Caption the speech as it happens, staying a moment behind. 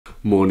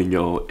Morning,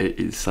 y'all. It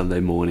is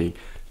Sunday morning.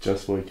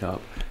 Just woke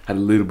up, had a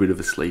little bit of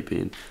a sleep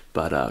in,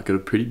 but got a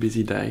pretty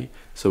busy day.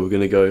 So we're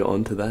gonna go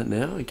on to that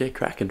now and get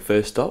cracking.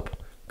 First stop,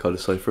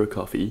 Cottesloe for a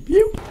coffee.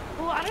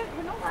 Well,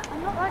 I'm not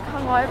like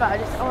hungover.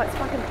 It's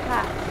fucking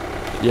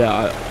packed.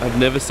 Yeah, I've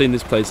never seen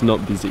this place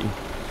not busy.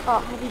 Oh,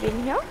 have you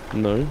been here?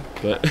 No,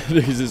 but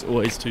this is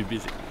always too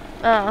busy.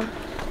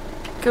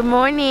 Good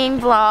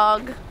morning,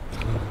 vlog.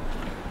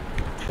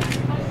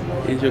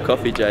 Here's your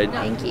coffee, Jade.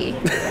 Thank you.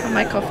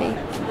 My coffee.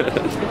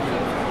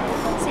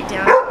 Sit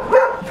down.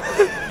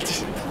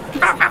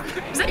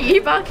 Is that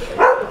you barking?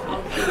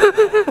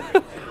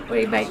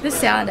 We make the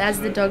sound as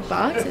the dog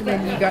barks and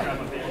then you go,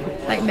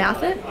 like,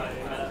 mouth it.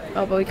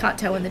 Oh, but we can't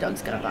tell when the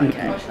dog's gonna bark.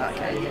 Okay. I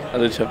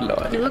just have no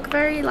idea. You look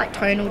very, like,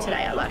 tonal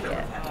today. I like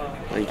it.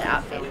 Thank the you.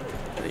 outfit.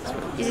 Thanks,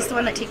 man. Is this the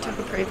one that TikTok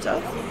approved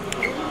of?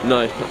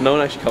 No one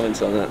actually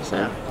comments on that, so.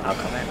 No, I'll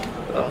comment.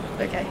 Oh,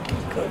 okay.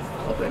 Cool.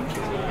 All good.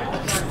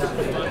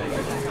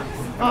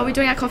 Oh, are we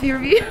doing our coffee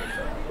review?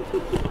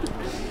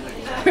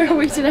 Where are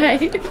we today?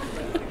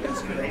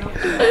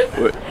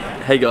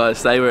 Hey guys,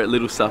 today we're at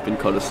Little Sup in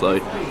Cottesloe.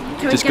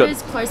 Can we get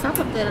us close up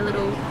of the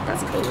little,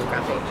 that's a cool little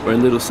graphic. We're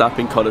in Little Sup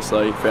in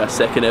Cottesloe for our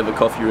second ever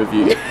coffee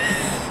review.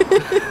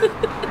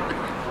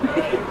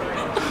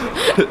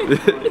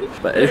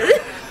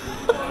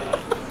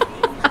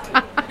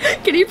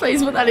 Can you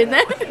please put that in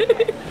there?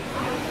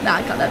 Nah,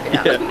 I cut that bit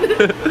out.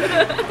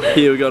 Yeah.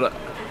 Here we got a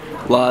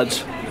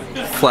large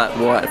flat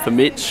white for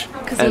Mitch.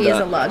 Because he is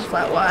a large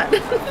flat white.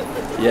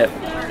 Yep.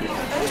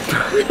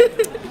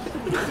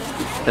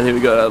 And here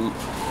we got a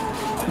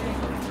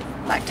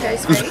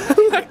lactose free.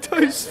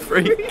 lactose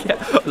free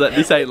cap. I was like,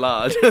 this ain't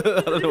large. I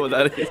don't know what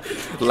that is.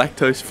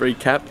 Lactose free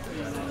cap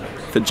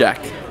for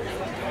Jack.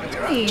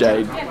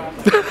 Jade.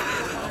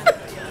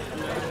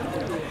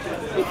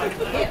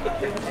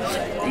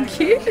 Thank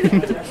you.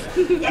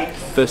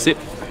 First sip.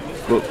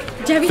 Well,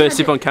 first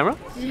sip on camera?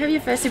 Did you have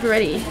your first sip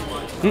already?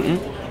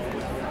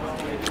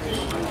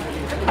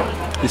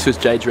 This was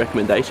Jade's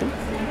recommendation.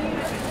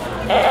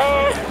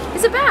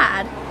 Is it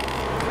bad?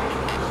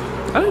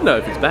 I don't know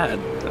if it's bad.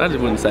 I just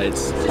wouldn't say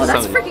it's Oh,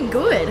 that's freaking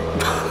good.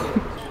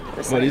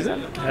 What is it?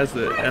 How's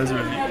the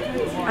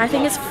review? I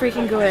think it's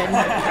freaking good.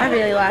 I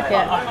really like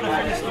it.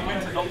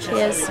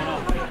 Cheers.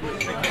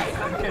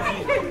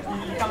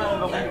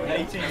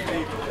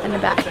 In the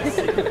back.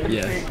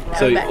 Yeah.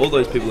 So all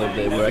those people over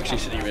there were actually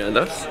sitting around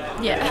us.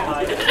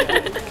 Yeah.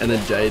 And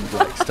then Jade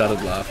like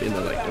started laughing.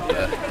 They're like, what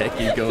the heck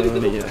is going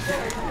on here?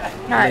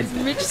 No,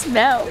 Mitch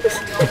smelled.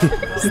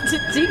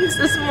 Stinks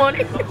this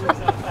morning.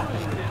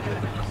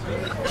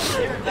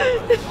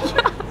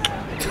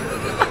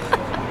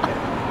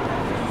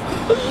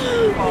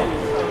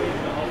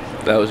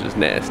 That was just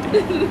nasty.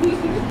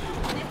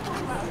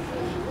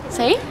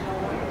 See?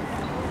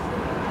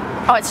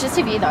 Oh, it's just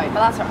a view though,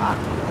 but that's alright.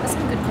 There's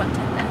some good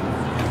content there.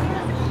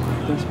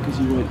 That's because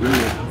you weren't in it.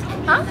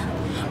 Huh?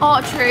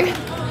 Oh, true.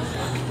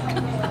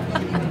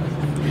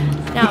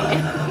 No.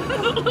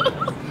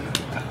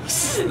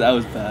 That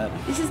was bad.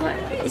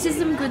 This is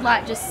some good,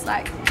 like, just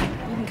like,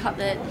 you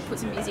can put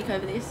some music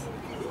over this.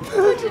 You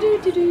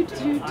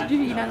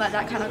know, like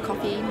that kind of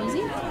coffee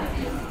music.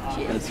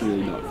 Cheers. That's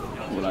really not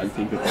what I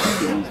think of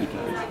coffee music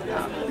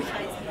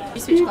as.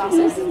 You switch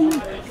glasses?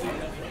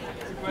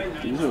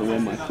 These are all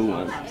my cool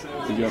ones.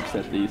 Did you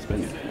upset that you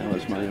spent how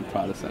much money on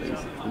Prada studies?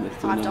 And they're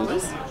 $5?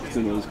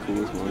 Still not as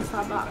cool as mine.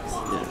 $5.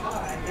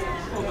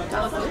 Yeah.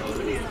 That was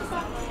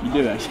good. You do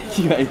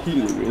actually.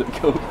 You look really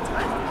cool.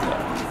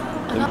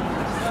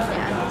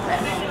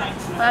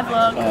 Bye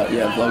vlog.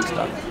 Yeah, vlog's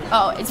done.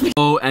 Oh, it's me.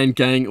 Oh, and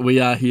gang, we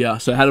are here.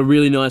 So I had a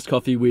really nice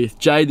coffee with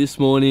Jade this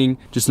morning.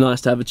 Just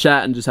nice to have a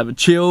chat and just have a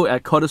chill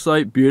at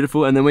Cottesloe.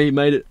 Beautiful. And then we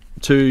made it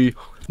to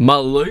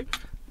Mullaloo.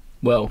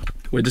 Well,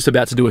 we're just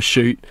about to do a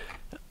shoot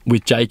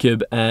with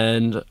Jacob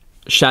and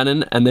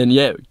Shannon, and then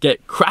yeah,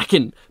 get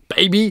cracking,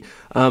 baby,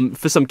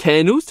 for some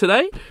candles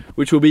today,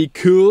 which will be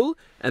cool.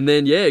 And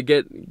then yeah,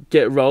 get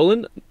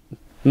rolling.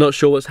 Not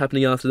sure what's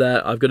happening after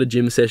that. I've got a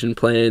gym session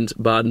planned,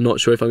 but I'm not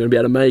sure if I'm going to be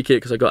able to make it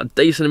because I've got a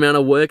decent amount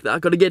of work that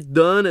I've got to get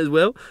done as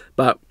well.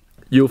 But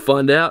you'll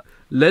find out.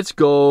 Let's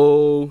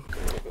go.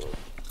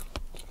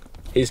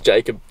 Here's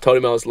Jacob. Told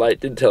him I was late.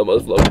 Didn't tell him I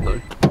was vlogging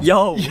though.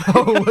 Yo,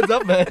 what's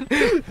up, man?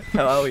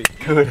 How are we?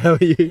 Good. How are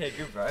you? Yeah,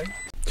 good, bro.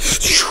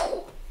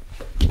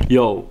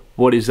 Yo,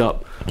 what is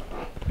up?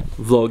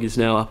 Vlog is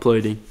now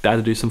uploading. Had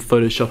to do some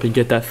photoshopping,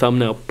 get that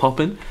thumbnail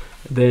popping.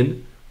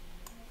 Then,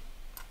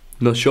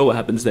 not sure what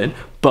happens then,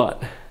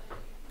 but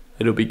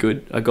it'll be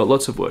good. I got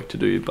lots of work to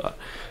do, but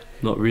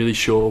not really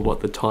sure what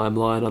the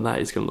timeline on that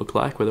is going to look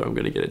like, whether I'm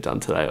going to get it done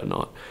today or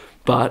not.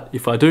 But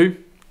if I do,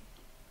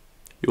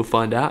 you'll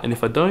find out, and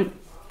if I don't,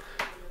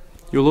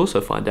 you'll also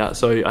find out.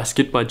 So I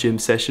skipped my gym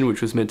session,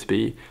 which was meant to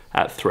be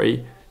at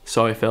 3.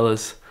 Sorry,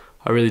 fellas.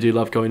 I really do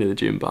love going to the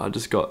gym, but I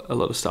just got a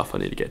lot of stuff I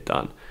need to get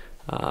done.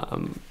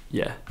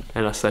 Yeah,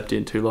 and I slept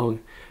in too long,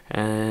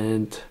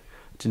 and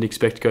didn't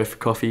expect to go for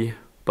coffee,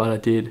 but I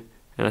did,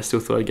 and I still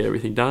thought I'd get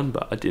everything done,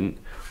 but I didn't,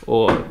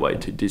 or way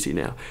too dizzy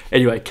now.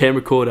 Anyway,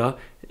 camcorder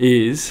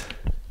is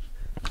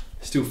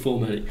still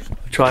formatting.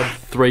 I tried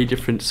 3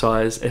 different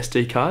size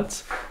SD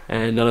cards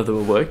and none of them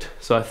have worked.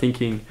 So I'm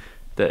thinking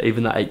that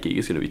even the 8 gig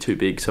is going to be too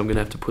big. So I'm going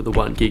to have to put the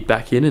 1 gig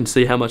back in and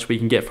see how much we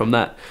can get from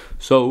that.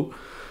 So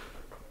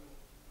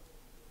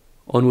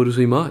onward as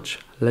we march.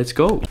 Let's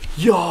go.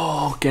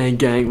 Yo,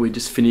 gang, we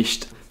just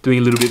finished doing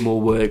a little bit more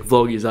work.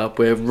 Vlog is up,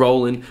 we're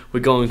rolling, we're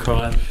going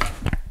crime.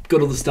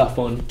 Got all the stuff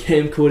on,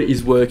 camcorder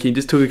is working,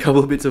 just took a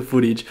couple of bits of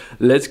footage.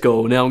 Let's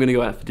go. Now I'm gonna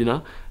go out for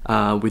dinner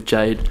with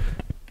Jade,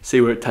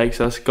 see where it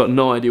takes us. Got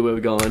no idea where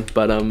we're going,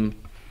 but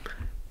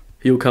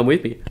he'll come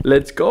with me.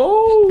 Let's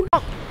go.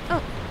 The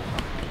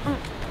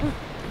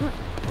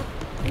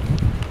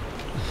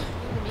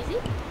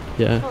music?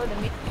 Yeah.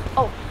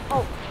 Oh.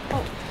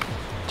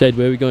 Jade,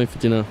 where are we going for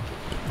dinner?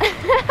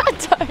 I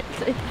don't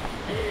see.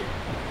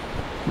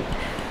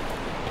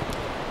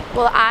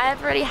 Well,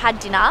 I've already had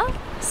dinner,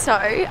 so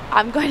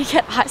I'm going to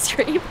get ice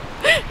cream.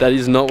 That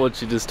is not what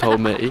she just told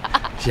me.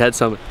 She had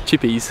some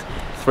chippies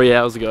 3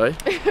 hours ago.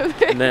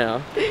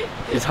 Now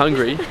is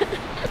hungry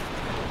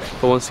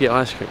but wants to get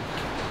ice cream.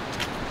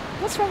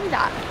 What's wrong with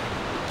that?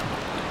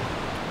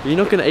 You're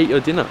not going to eat your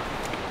dinner.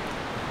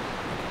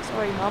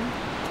 Sorry, Mum.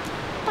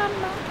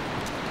 Mama.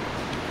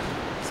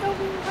 Sorry,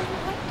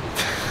 Mama.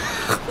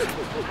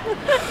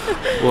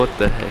 What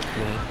the heck,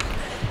 man?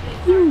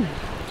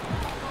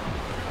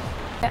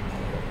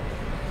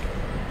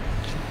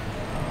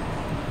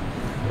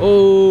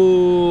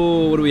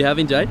 Oh, what are we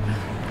having, Jade?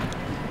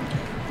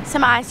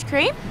 Some ice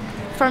cream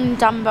from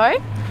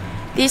Dumbo.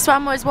 This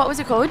one was, what was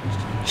it called?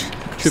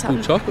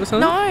 Triple chocolate or something?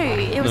 No,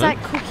 it was No? like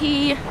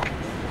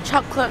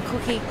chocolate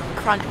cookie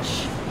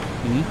crunch.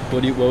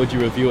 What would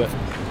you review it?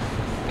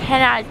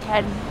 10 out of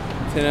 10.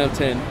 10 out of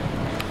 10.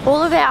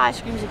 All of our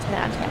ice creams are 10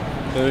 out of 10.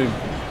 Boom.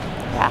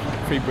 Yeah.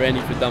 Free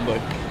brandy for Dumbo.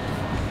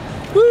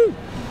 Woo!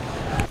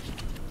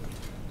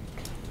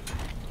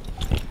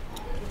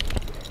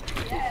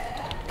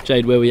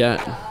 Jade, where we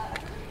at?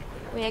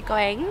 We are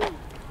going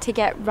to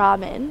get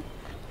ramen,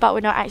 but we're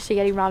not actually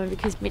getting ramen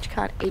because Mitch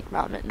can't eat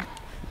ramen.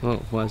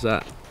 Oh, why is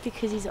that?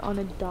 Because he's on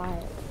a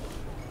diet.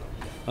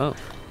 Oh.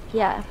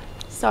 Yeah.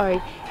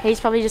 So he's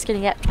probably just gonna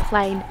get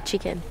plain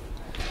chicken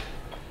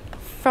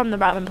from the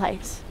ramen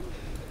place.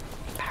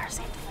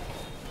 Embarrassing.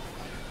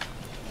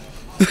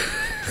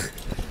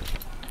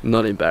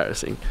 Not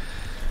embarrassing.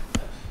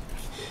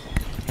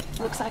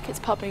 Looks like it's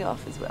popping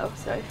off as well,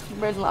 so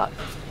we're in luck.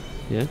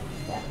 Yeah?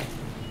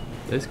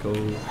 Let's go.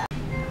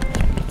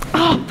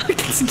 Oh, it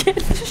scared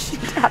the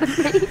shit out of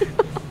me.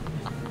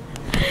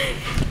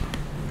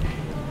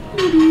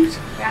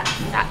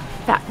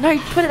 That. No,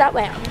 put it that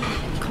way. I'm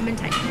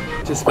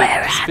commentating. Just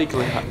Where speak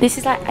loud. This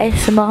is like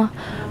ASMR.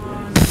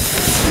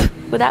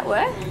 Would that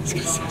work? It's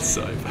gonna sound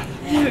so bad.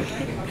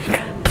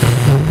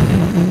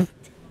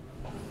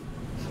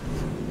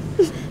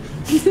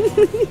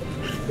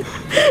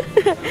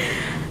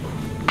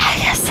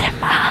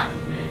 ASMR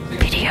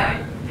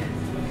video.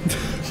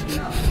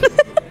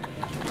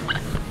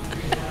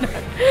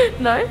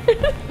 No?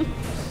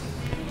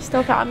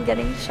 Stop it, I'm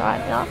getting shy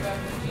now.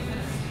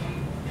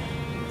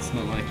 It's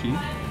not like you.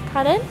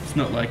 Pardon? It's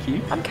not like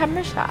you. I'm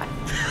camera shy.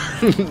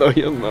 No,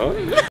 you're not.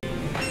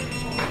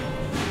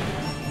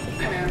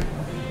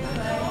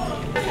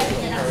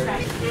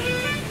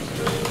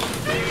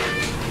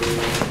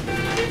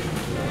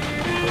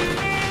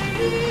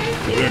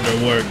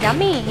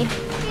 Yummy.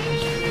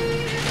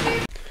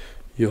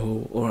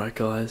 Yo, alright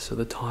guys, so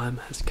the time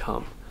has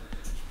come.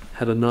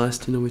 Had a nice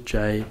dinner with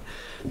Jay,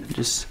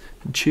 just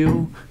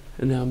chill,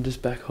 and now I'm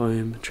just back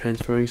home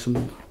transferring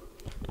some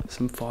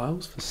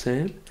files for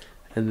Sam,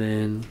 and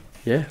then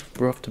yeah,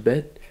 we're off to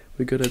bed.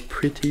 We've got a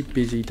pretty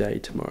busy day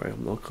tomorrow,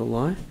 I'm not gonna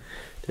lie.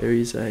 There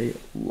is a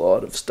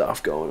lot of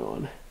stuff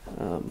going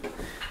on,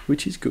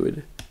 which is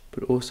good,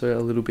 but also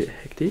a little bit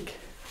hectic,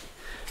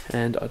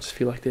 and I just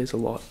feel like there's a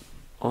lot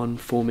on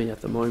for me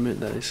at the moment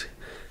that is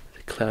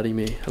clouding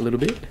me a little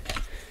bit,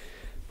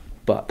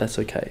 but that's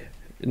okay.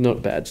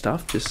 Not bad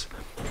stuff, just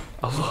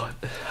a lot.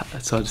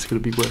 So I just got to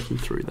be working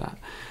through that,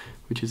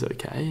 which is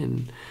okay,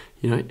 and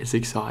you know, it's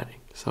exciting.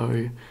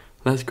 So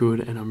that's good,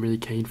 and I'm really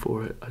keen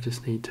for it. I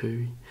just need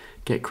to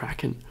get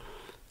cracking.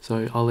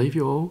 So I'll leave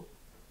you all.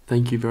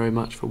 Thank you very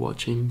much for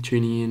watching,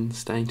 tuning in,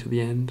 staying to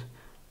the end.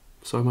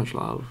 So much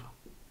love.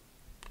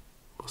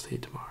 We'll see you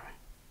tomorrow.